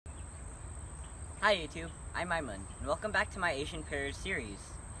Hi YouTube, I'm Aiman, and welcome back to my Asian pears series.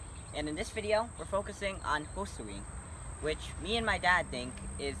 And in this video, we're focusing on Hosui, which me and my dad think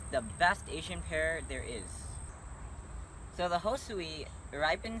is the best Asian pear there is. So the Hosui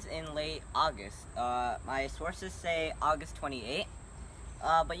ripens in late August. My sources say August 28th,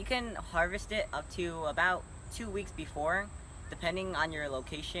 but you can harvest it up to about 2 weeks before, depending on your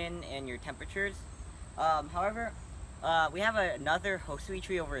location and your temperatures. However, we have another Hosui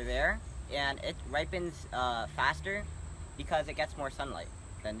tree over there, and it ripens faster because it gets more sunlight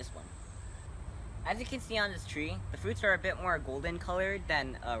than this one. As you can see on this tree, the fruits are a bit more golden colored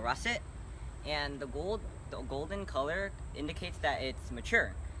than russet, and the golden color indicates that it's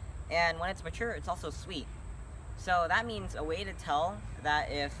mature. And when it's mature, it's also sweet. So that means a way to tell that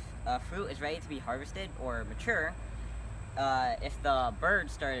if a fruit is ready to be harvested or mature, if the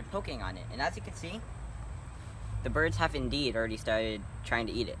birds started poking on it. And as you can see, the birds have indeed already started trying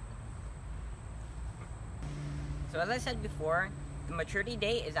to eat it. So as I said before, the maturity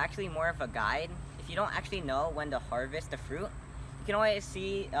date is actually more of a guide. If you don't actually know when to harvest the fruit, you can always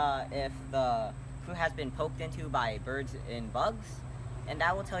see if the fruit has been poked into by birds and bugs, and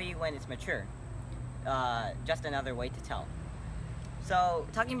that will tell you when it's mature. Just another way to tell. So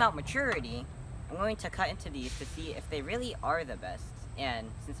talking about maturity, I'm going to cut into these to see if they really are the best,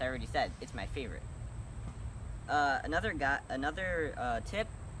 and since I already said, it's my favorite. Another tip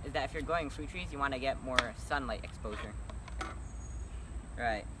is that if you're growing fruit trees, you want to get more sunlight exposure.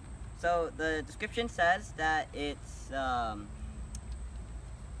 Right. So the description says that it's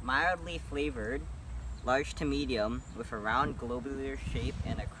mildly flavored, large to medium, with a round globular shape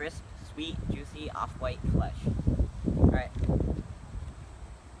and a crisp, sweet, juicy, off-white flesh. Alright.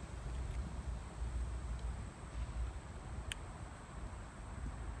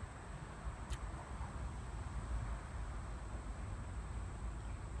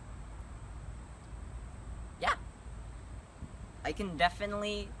 I can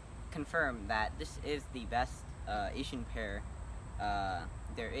definitely confirm that this is the best Asian pear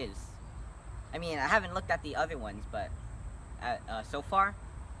there is. I mean, I haven't looked at the other ones, but so far,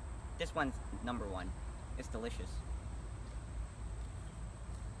 this one's number one. It's delicious.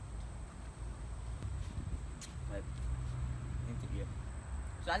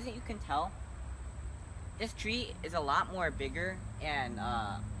 So as you can tell, this tree is a lot more bigger and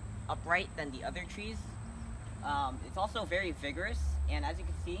upright than the other trees. It's also very vigorous, and as you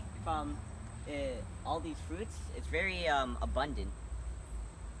can see from all these fruits, it's very abundant.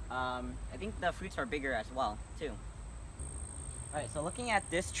 I think the fruits are bigger as well, too. Alright, so looking at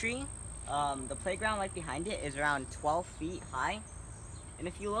this tree, the playground right behind it is around 12 feet high. And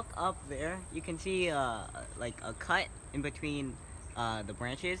if you look up there, you can see like a cut in between the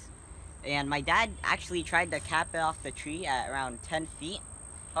branches. And my dad actually tried to cap it off the tree at around 10 feet.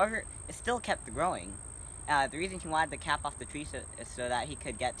 However, it still kept growing. The reason he wanted to cap off the tree is so that he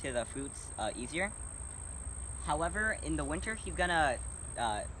could get to the fruits easier. However, in the winter, he's gonna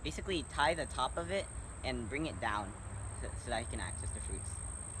basically tie the top of it and bring it down so that he can access the fruits.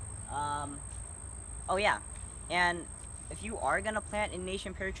 Oh yeah, and if you are gonna plant an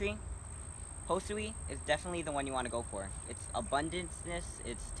Asian pear tree, Hosui is definitely the one you want to go for. Its abundanceness,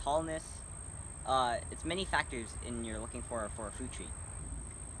 its tallness, it's many factors in you're looking for a fruit tree.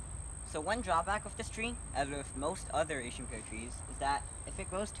 So one drawback of this tree, as with most other Asian pear trees, is that if it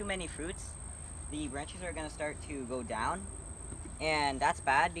grows too many fruits, the branches are going to start to go down. And that's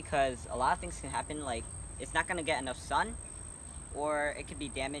bad because a lot of things can happen, like it's not going to get enough sun, or it could be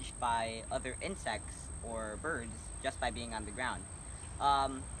damaged by other insects or birds just by being on the ground.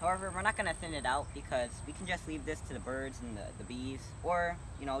 However, we're not going to thin it out because we can just leave this to the birds and the bees, or,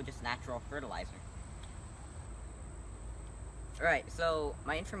 you know, just natural fertilizer. Alright, so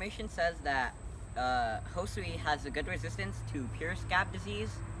my information says that Hosui has a good resistance to pear scab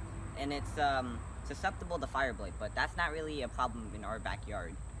disease, and it's susceptible to fire blight, but that's not really a problem in our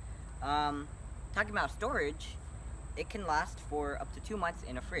backyard. Talking about storage, it can last for up to 2 months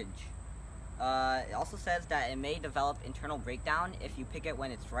in a fridge. It also says that it may develop internal breakdown if you pick it when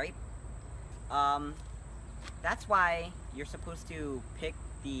it's ripe. That's why you're supposed to pick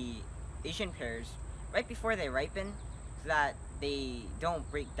the Asian pears right before they ripen, so that they don't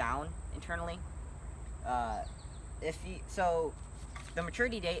break down internally. So the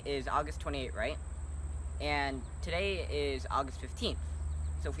maturity date is August 28th, right? And today is August 15th.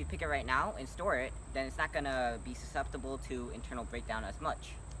 So if we pick it right now and store it, then it's not gonna be susceptible to internal breakdown as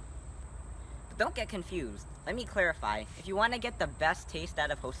much. But don't get confused. Let me clarify. If you want to get the best taste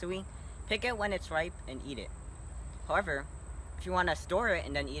out of Hosui, pick it when it's ripe and eat it. However, if you want to store it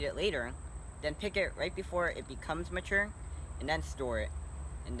and then eat it later, then pick it right before it becomes mature and then store it.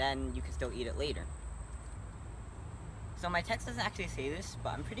 and then you can still eat it later. So my text doesn't actually say this,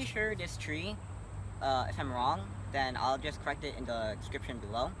 but I'm pretty sure this tree, if I'm wrong, then I'll just correct it in the description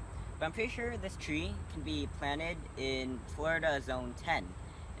below. But I'm pretty sure this tree can be planted in Florida Zone 10,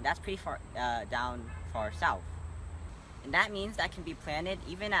 and that's pretty far down far south. And that means that can be planted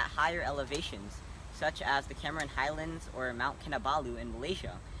even at higher elevations, such as the Highlands or Mount Kinabalu in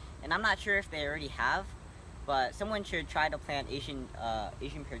Malaysia. And I'm not sure if they already have, but someone should try to plant Asian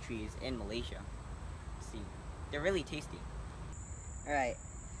pear trees in Malaysia. Let's see, they're really tasty. Alright,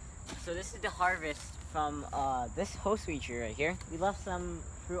 so this is the harvest from this Hosui tree right here. We left some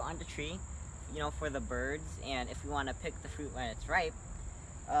fruit on the tree, you know, for the birds, and if we want to pick the fruit when it's ripe.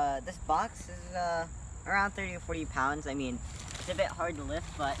 This box is around 30 or 40 pounds. I mean, it's a bit hard to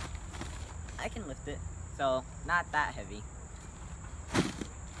lift, but I can lift it, so not that heavy.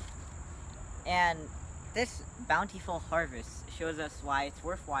 And this bountiful harvest shows us why it's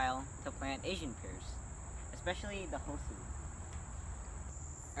worthwhile to plant Asian pears, especially the Hosui.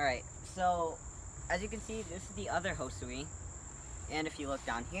 Alright, so as you can see, this is the other Hosui, and if you look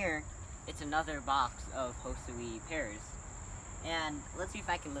down here, it's another box of Hosui pears. And let's see if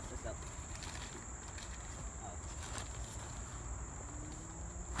I can lift this up.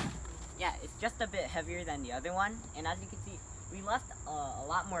 Yeah, it's just a bit heavier than the other one, and as you can see, we left a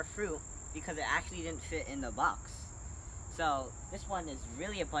lot more fruit because it actually didn't fit in the box. So this one is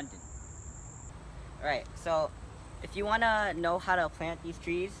really abundant. Alright, so if you want to know how to plant these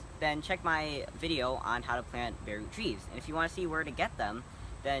trees, then check my video on how to plant bare root trees. And if you want to see where to get them,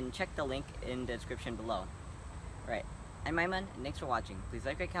 then check the link in the description below. Alright, I'm Aiman, and thanks for watching. Please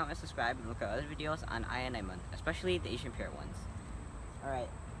like, comment, and subscribe, and look at other videos on EYeOnAiman, especially the Asian pear ones. Alright,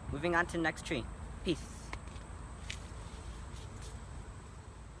 moving on to the next tree. Peace.